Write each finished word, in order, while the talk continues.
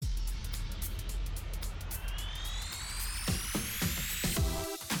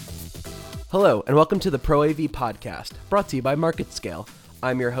Hello, and welcome to the Pro AV Podcast, brought to you by MarketScale.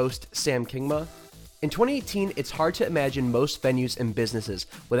 I'm your host, Sam Kingma. In 2018, it's hard to imagine most venues and businesses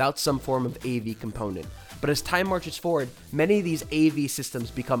without some form of AV component. But as time marches forward, many of these AV systems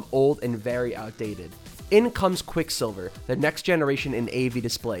become old and very outdated. In comes Quicksilver, the next generation in AV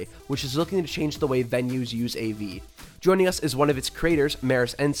display, which is looking to change the way venues use AV. Joining us is one of its creators,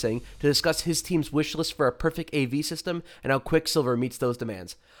 Maris Ensing, to discuss his team's wish list for a perfect AV system and how Quicksilver meets those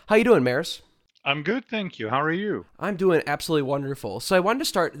demands. How you doing, Maris? I'm good, thank you. How are you? I'm doing absolutely wonderful. So I wanted to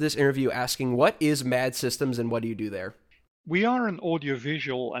start this interview asking, what is MAD Systems and what do you do there? We are an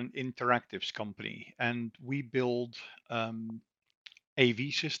audiovisual and interactives company, and we build AV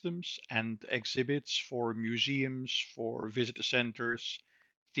systems and exhibits for museums, for visitor centers,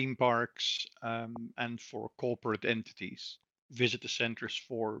 theme parks, and for corporate entities. Visitor centers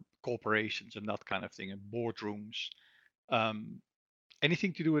for corporations and that kind of thing, and boardrooms. Um,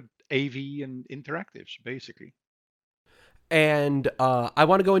 Anything to do with AV and interactives, basically. And I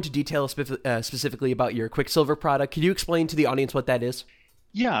want to go into detail specifically about your Quicksilver product. Could you explain to the audience what that is?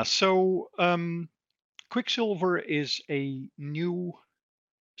 Yeah, so Quicksilver is a new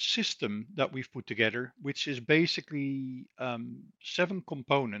system that we've put together, which is basically 7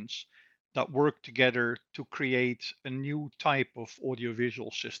 components that work together to create a new type of audiovisual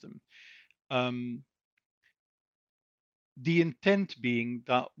system. Um, the intent being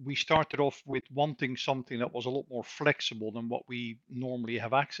that we started off with wanting something that was a lot more flexible than what we normally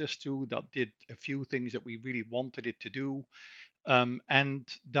have access to, that did a few things that we really wanted it to do, and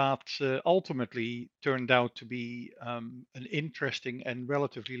that ultimately turned out to be an interesting and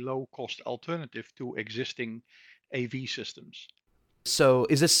relatively low cost alternative to existing AV systems. So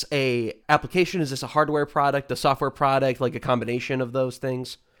is this a application? Is this a hardware product, a software product, like a combination of those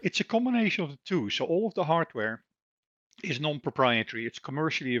things? It's a combination of the two. So all of the hardware is non-proprietary. It's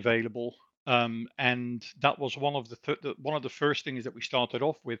commercially available, and that was one of the first things that we started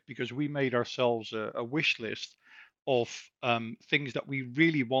off with, because we made ourselves a wish list of things that we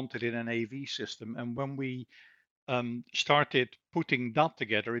really wanted in an AV system. And when we started putting that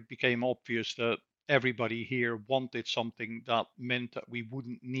together, it became obvious that everybody here wanted something that meant that we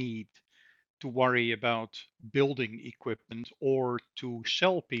wouldn't need to worry about building equipment or to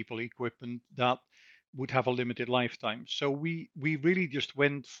sell people equipment that would have a limited lifetime. So we really just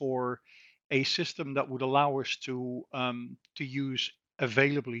went for a system that would allow us to use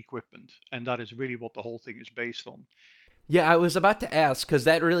available equipment, and that is really what the whole thing is based on. Yeah, I was about to ask because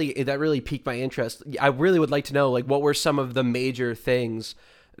that really piqued my interest. I really would like to know, like, what were some of the major things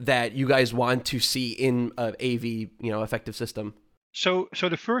that you guys want to see in a AV, effective system? So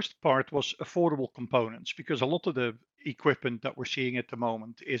the first part was affordable components, because a lot of the equipment that we're seeing at the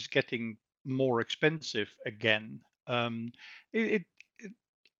moment is getting more expensive again. It, it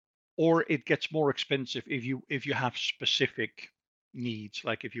or it gets more expensive if you have specific needs,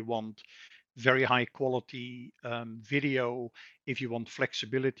 like if you want very high quality video, if you want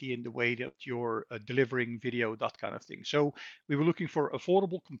flexibility in the way that you're delivering video, that kind of thing. So we were looking for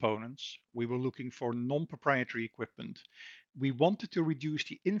affordable components. We were looking for non-proprietary equipment. We wanted to reduce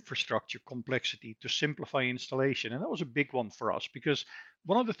the infrastructure complexity to simplify installation. And that was a big one for us, because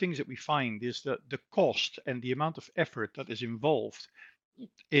one of the things that we find is that the cost and the amount of effort that is involved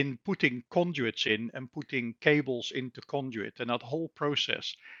in putting conduits in and putting cables into conduit, and that whole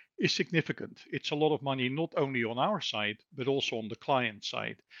process is significant. It's a lot of money, not only on our side, but also on the client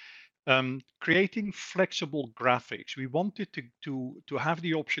side. Creating flexible graphics. We wanted to have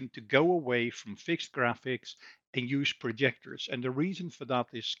the option to go away from fixed graphics and use projectors. And the reason for that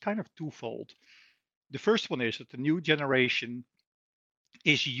is kind of twofold. The first one is that the new generation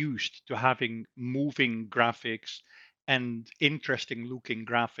is used to having moving graphics and interesting looking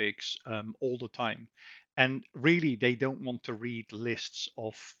graphics all the time. And really, they don't want to read lists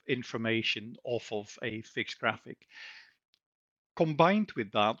of information off of a fixed graphic. Combined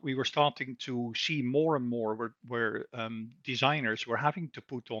with that, we were starting to see more and more where designers were having to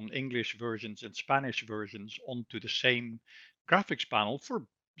put on English versions and Spanish versions onto the same graphics panel for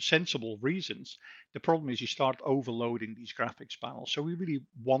sensible reasons. The problem is you start overloading these graphics panels. So we really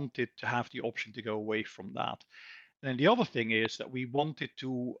wanted to have the option to go away from that. And then the other thing is that we wanted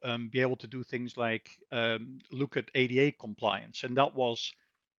to be able to do things like look at ADA compliance. And that was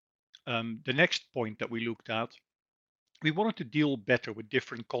the next point that we looked at. We wanted to deal better with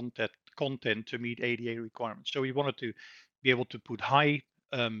different content to meet ADA requirements. So we wanted to be able to put high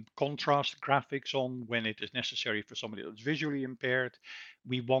contrast graphics on when it is necessary for somebody that's visually impaired.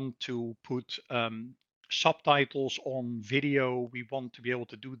 We want to put subtitles on video. We want to be able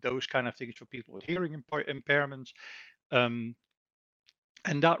to do those kind of things for people with hearing impairments. Um,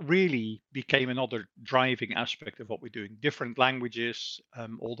 And that really became another driving aspect of what we're doing, different languages,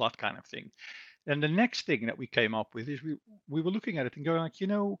 all that kind of thing. And the next thing that we came up with is we were looking at it and going like,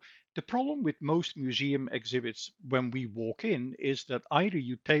 the problem with most museum exhibits when we walk in is that either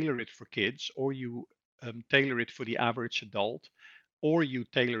you tailor it for kids or you tailor it for the average adult or you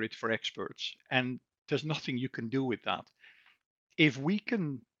tailor it for experts. And there's nothing you can do with that. If we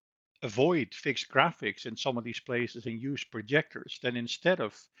can avoid fixed graphics in some of these places and use projectors, then instead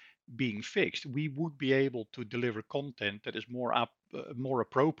of being fixed, we would be able to deliver content that is more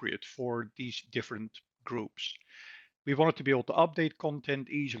appropriate for these different groups. We wanted to be able to update content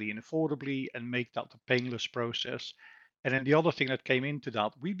easily and affordably and make that a painless process. And then the other thing that came into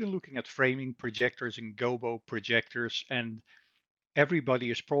that, we've been looking at framing projectors and gobo projectors, and everybody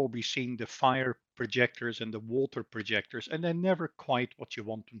has probably seen the fire projectors and the water projectors, and they're never quite what you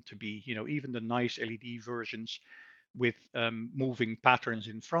want them to be. Even the nice LED versions with moving patterns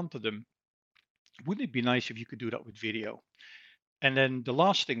in front of them. Wouldn't it be nice if you could do that with video? And then the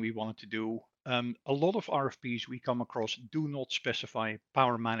last thing we wanted to do, a lot of RFPs we come across do not specify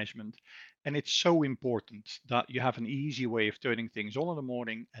power management. And it's so important that you have an easy way of turning things on in the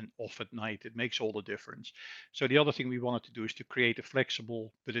morning and off at night. It makes all the difference. So the other thing we wanted to do is to create a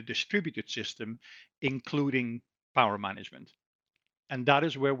flexible but a distributed system, including power management. And that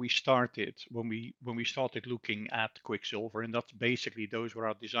is where we started when we started looking at Quicksilver. And that's basically those were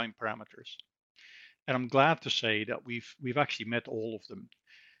our design parameters. And I'm glad to say that we've actually met all of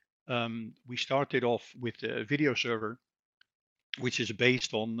them. We started off with a video server, which is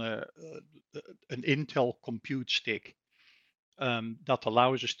based on an Intel compute stick that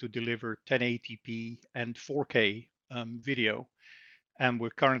allows us to deliver 1080p and 4K video. And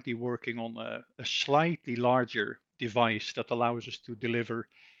we're currently working on a slightly larger device that allows us to deliver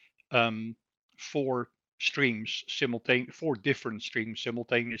um, four four different streams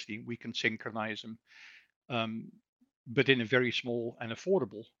simultaneously. We can synchronize them, um, but in a very small and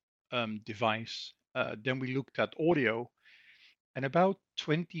affordable device. Then we looked at audio, and about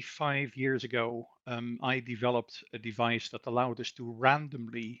 25 years ago, I developed a device that allowed us to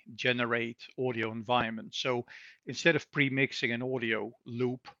randomly generate audio environments. So instead of pre-mixing an audio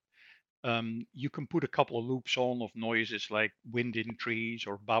loop, you can put a couple of loops on of noises like wind in trees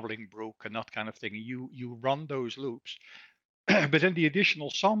or babbling brook and that kind of thing. You run those loops, but then the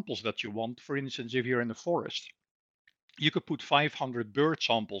additional samples that you want, for instance, if you're in the forest, you could put 500 bird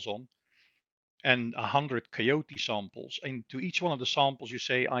samples on and 100 coyote samples. And to each one of the samples, you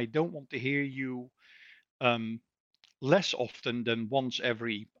say, I don't want to hear you um, less often than once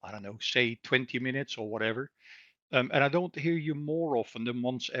every, I don't know, say 20 minutes or whatever. And I don't hear you more often than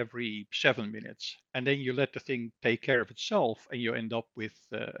once every 7 minutes. And then you let the thing take care of itself, and you end up with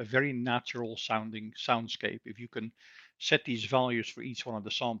a very natural sounding soundscape if you can set these values for each one of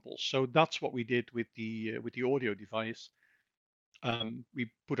the samples. So that's what we did with the audio device. We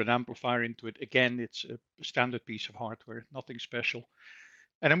put an amplifier into it. Again, it's a standard piece of hardware, nothing special.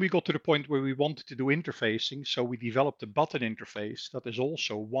 And then we got to the point where we wanted to do interfacing. So we developed a button interface that is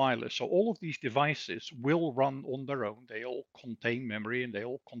also wireless. So all of these devices will run on their own. They all contain memory and they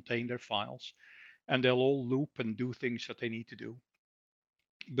all contain their files. And they'll all loop and do things that they need to do.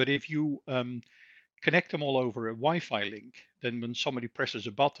 But if you connect them all over a Wi-Fi link, then when somebody presses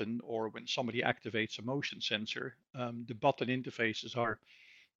a button or when somebody activates a motion sensor, the button interfaces are,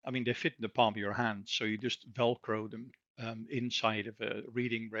 I mean, they fit in the palm of your hand. So you just Velcro them inside of a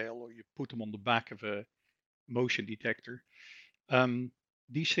reading rail, or you put them on the back of a motion detector. Um,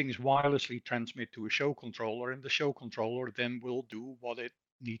 these things wirelessly transmit to a show controller, and the show controller then will do what it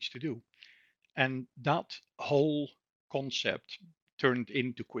needs to do. And that whole concept turned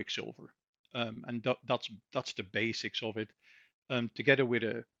into Quicksilver. And that's the basics of it. Together with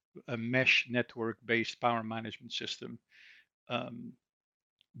a mesh network-based power management system, um,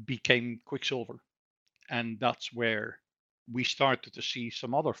 became Quicksilver, and that's where we started to see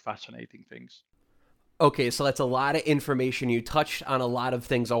some other fascinating things. Okay, so that's a lot of information. You touched on a lot of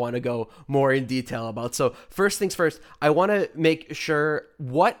things I want to go more in detail about. So, first things first, I want to make sure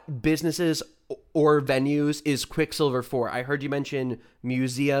what businesses or venues is Quicksilver for? I heard you mention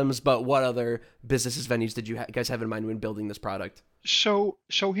museums, but what other businesses, venues did you guys have in mind when building this product? So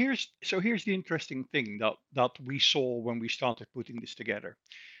here's the interesting thing that we saw when we started putting this together.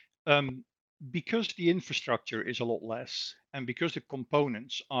 Um, because the infrastructure is a lot less, and because the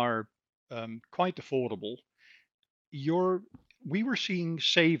components are quite affordable, your we were seeing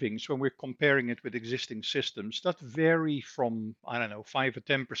savings when we're comparing it with existing systems that vary from, I don't know, 5 or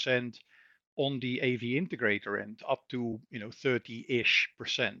 10% on the AV integrator end up to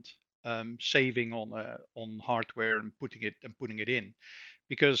 30-ish% saving on hardware and putting it in.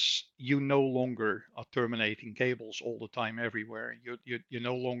 because you no longer are terminating cables all the time everywhere. You're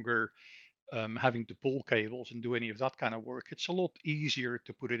no longer having to pull cables and do any of that kind of work. It's a lot easier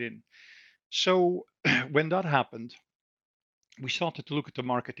to put it in. So when that happened, we started to look at the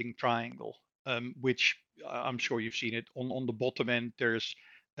marketing triangle, which I'm sure you've seen it. On the bottom end, there's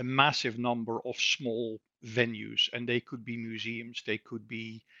a massive number of small venues, and they could be museums, they could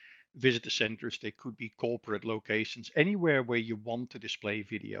be visitor centers, they could be corporate locations, anywhere where you want to display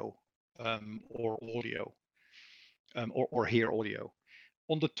video or audio or hear audio.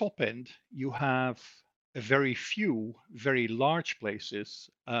 On the top end, you have a very few very large places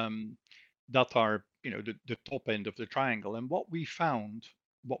that are, the top end of the triangle. And what we found,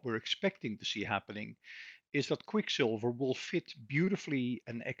 what we're expecting to see happening, is that Quicksilver will fit beautifully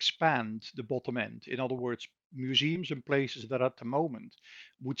and expand the bottom end. In other words, museums and places that at the moment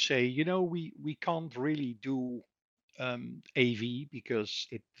would say, we can't really do AV because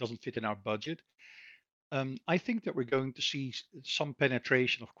it doesn't fit in our budget. I think that we're going to see some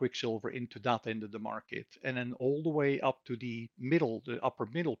penetration of Quicksilver into that end of the market, and then all the way up to the upper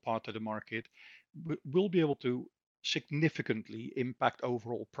middle part of the market, we'll be able to significantly impact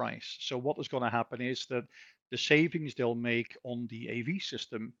overall price. So what is going to happen is that the savings they'll make on the AV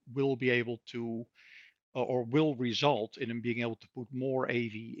system will be able to, or will result in them being able to put more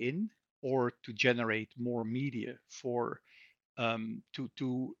AV in, or to generate more media for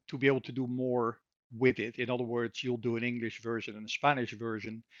to be able to do more with it. In other words, you'll do an English version and a Spanish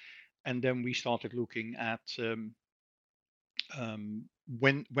version, and then we started looking at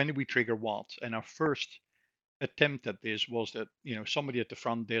when do we trigger what. And our first attempt at this was that somebody at the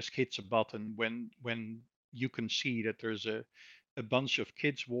front desk hits a button when you can see that there's a bunch of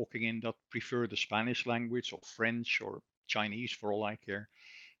kids walking in that prefer the Spanish language or French or Chinese for all I care.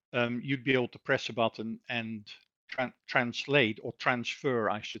 You'd be able to press a button and translate or transfer,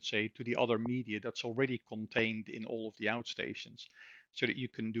 I should say, to the other media that's already contained in all of the outstations, so that you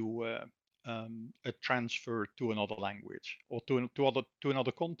can do a transfer to another language or to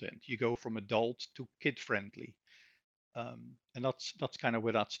another content. You go from adult to kid friendly, and that's kind of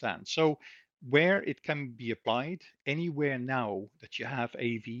where that stands. So where it can be applied anywhere now that you have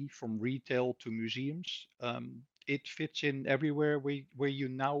AV, from retail to museums, it fits in everywhere where you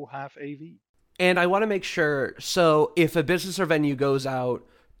now have AV. And I want to make sure, so if a business or venue goes out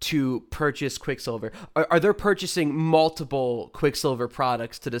to purchase Quicksilver, are they purchasing multiple Quicksilver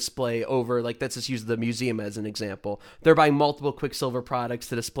products to display over, like, let's just use the museum as an example. They're buying multiple Quicksilver products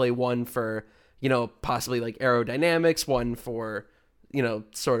to display, one for, possibly like aerodynamics, one for,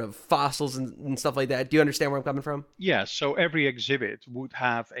 sort of fossils and stuff like that. Do you understand where I'm coming from? Yeah, so every exhibit would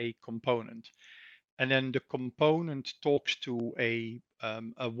have a component, and then the component talks to a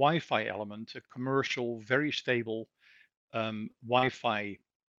Wi-Fi element, a commercial, very stable Wi-Fi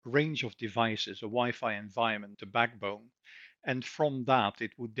range of devices, a Wi-Fi environment, a backbone. And from that,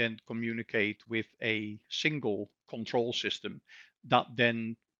 it would then communicate with a single control system that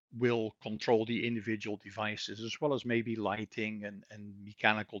then will control the individual devices, as well as maybe lighting and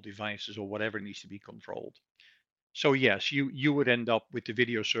mechanical devices or whatever needs to be controlled. So yes, you would end up with the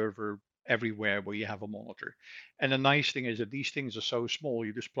video server everywhere where you have a monitor. And the nice thing is that these things are so small,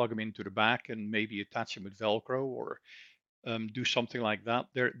 you just plug them into the back and maybe attach them with Velcro, or do something like that.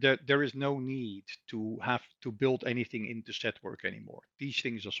 There is no need to have to build anything into Setwork anymore. These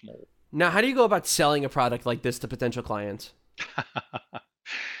things are small. Now, how do you go about selling a product like this to potential clients?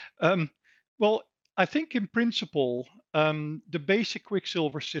 um, well, I think in principle, the basic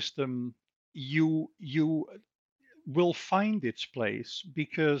Quicksilver system, you will find its place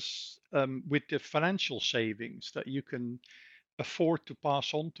because with the financial savings that you can afford to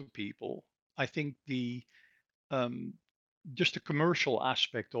pass on to people, I think the um, just the commercial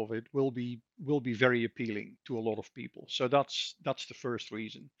aspect of it will be very appealing to a lot of people. So that's the first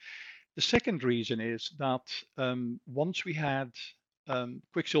reason. The second reason is that once we had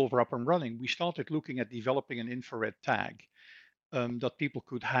Quicksilver up and running, we started looking at developing an infrared tag that people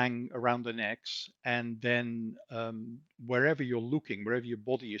could hang around the necks, and then wherever you're looking, wherever your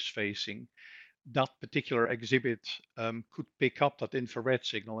body is facing, that particular exhibit could pick up that infrared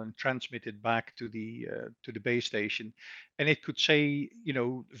signal and transmit it back to the base station, and it could say,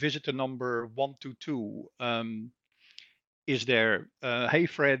 visitor number 122 is there. Hey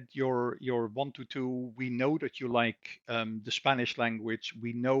Fred, you're 122. We know that you like the Spanish language.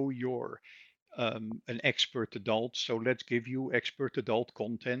 We know you're an expert adult, so let's give you expert adult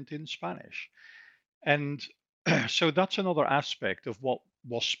content in Spanish. And so that's another aspect of what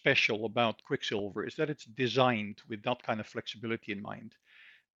was special about Quicksilver, is that it's designed with that kind of flexibility in mind.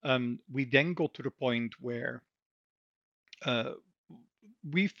 We then got to the point where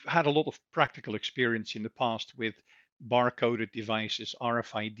we've had a lot of practical experience in the past with barcoded devices,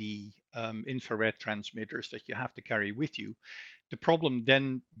 RFID, infrared transmitters that you have to carry with you. The problem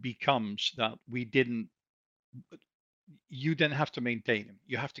then becomes that you then have to maintain them.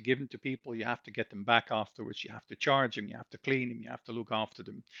 You have to give them to people. You have to get them back afterwards. You have to charge them. You have to clean them. You have to look after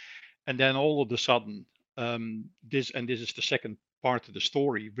them. And then all of a sudden, this is the second part of the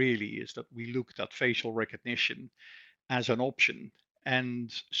story, really, is that we looked at facial recognition as an option.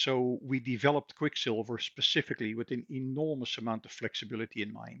 And so we developed Quicksilver specifically with an enormous amount of flexibility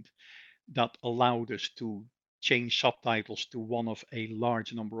in mind that allowed us to change subtitles to one of a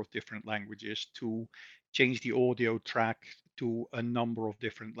large number of different languages, to change the audio track to a number of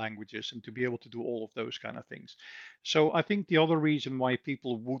different languages, and to be able to do all of those kind of things. So I think the other reason why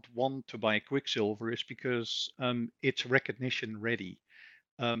people would want to buy Quicksilver is because it's recognition ready.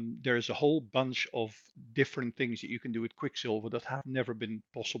 There's a whole bunch of different things that you can do with Quicksilver that have never been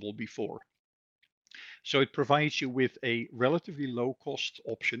possible before. So it provides you with a relatively low cost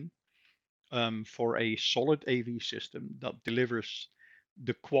option for a solid AV system that delivers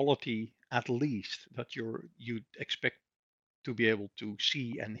the quality at least that you'd expect to be able to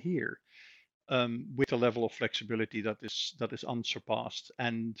see and hear, with a level of flexibility that is unsurpassed,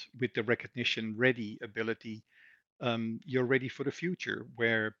 and with the recognition ready ability. You're ready for the future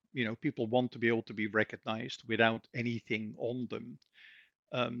where people want to be able to be recognized without anything on them.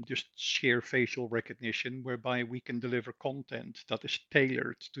 Just sheer facial recognition, whereby we can deliver content that is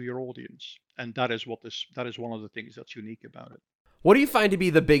tailored to your audience, and that is one of the things that's unique about it. What do you find to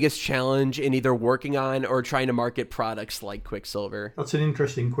be the biggest challenge in either working on or trying to market products like Quicksilver? That's an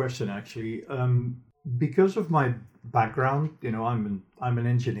interesting question, actually. Because of my background, I'm an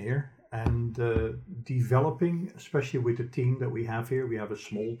engineer, and developing, especially with the team that we have here, we have a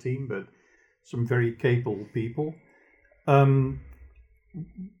small team, but some very capable people.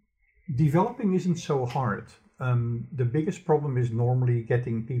 Developing isn't so hard. The biggest problem is normally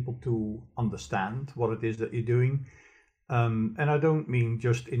getting people to understand what it is that you're doing. And I don't mean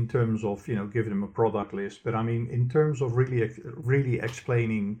just in terms of, giving them a product list, but I mean in terms of really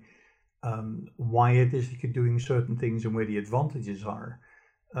explaining why it is that you're doing certain things and where the advantages are.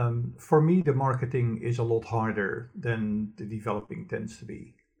 For me, the marketing is a lot harder than the developing tends to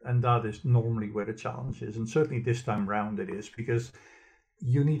be. And that is normally where the challenge is. And certainly this time round it is, because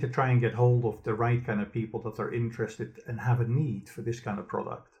you need to try and get hold of the right kind of people that are interested and have a need for this kind of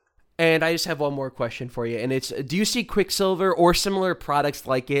product. And I just have one more question for you, and it's, do you see Quicksilver or similar products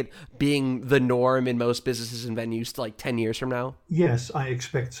like it being the norm in most businesses and venues like 10 years from now? Yes, I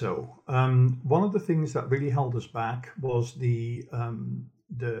expect so. One of the things that really held us back was the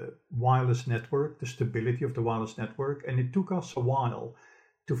wireless network, the stability of the wireless network, and it took us a while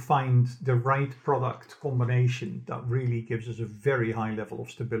to find the right product combination that really gives us a very high level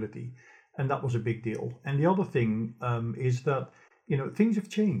of stability, and that was a big deal. And the other thing is that things have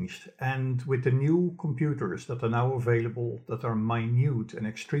changed, and with the new computers that are now available that are minute and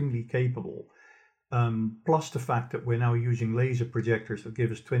extremely capable, plus the fact that we're now using laser projectors that give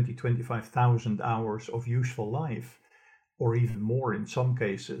us 25,000 hours of useful life, or even more in some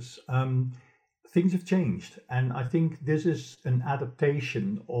cases, things have changed. And I think this is an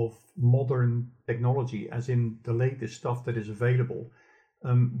adaptation of modern technology, as in the latest stuff that is available.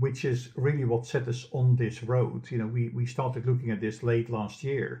 Which is really what set us on this road. We started looking at this late last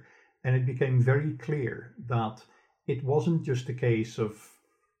year, and it became very clear that it wasn't just a case of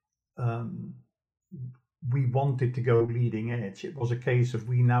we wanted to go leading edge. It was a case of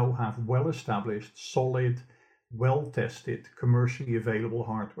we now have well-established, solid, well-tested, commercially available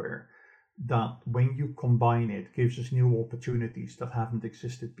hardware that, when you combine it, gives us new opportunities that haven't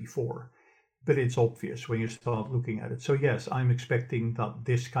existed before. But it's obvious when you start looking at it. So yes, I'm expecting that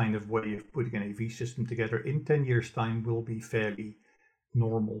this kind of way of putting an AV system together in 10 years' time will be fairly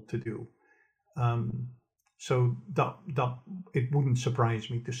normal to do. So that it wouldn't surprise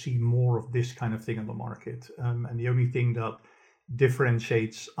me to see more of this kind of thing on the market. And the only thing that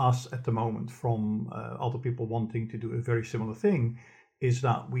differentiates us at the moment from other people wanting to do a very similar thing is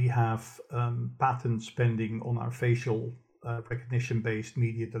that we have patents pending on our facial recognition-based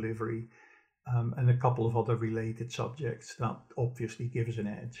media delivery. And a couple of other related subjects that obviously give us an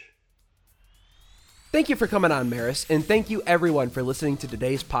edge. Thank you for coming on, Maris, and thank you everyone for listening to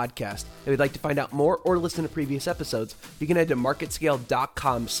today's podcast. If you'd like to find out more or listen to previous episodes, you can head to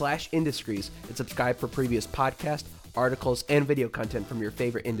marketscale.com/industries and subscribe for previous podcasts, articles, and video content from your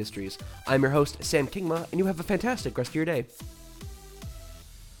favorite industries. I'm your host, Sam Kingma, and you have a fantastic rest of your day.